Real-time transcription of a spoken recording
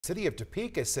City of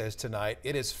Topeka says tonight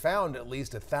it has found at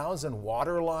least 1,000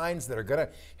 water lines that are going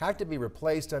to have to be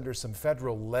replaced under some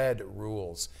federal lead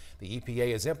rules. The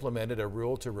EPA has implemented a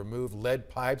rule to remove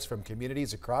lead pipes from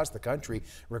communities across the country,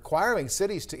 requiring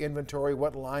cities to inventory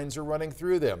what lines are running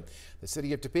through them. The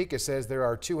City of Topeka says there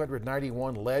are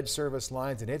 291 lead service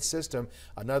lines in its system,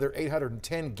 another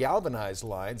 810 galvanized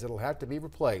lines that will have to be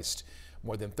replaced.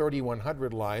 More than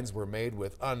 3,100 lines were made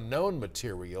with unknown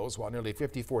materials, while nearly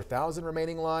 54,000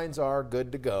 remaining lines are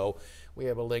good to go. We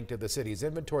have a link to the city's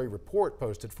inventory report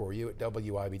posted for you at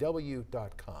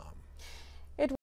WIBW.com.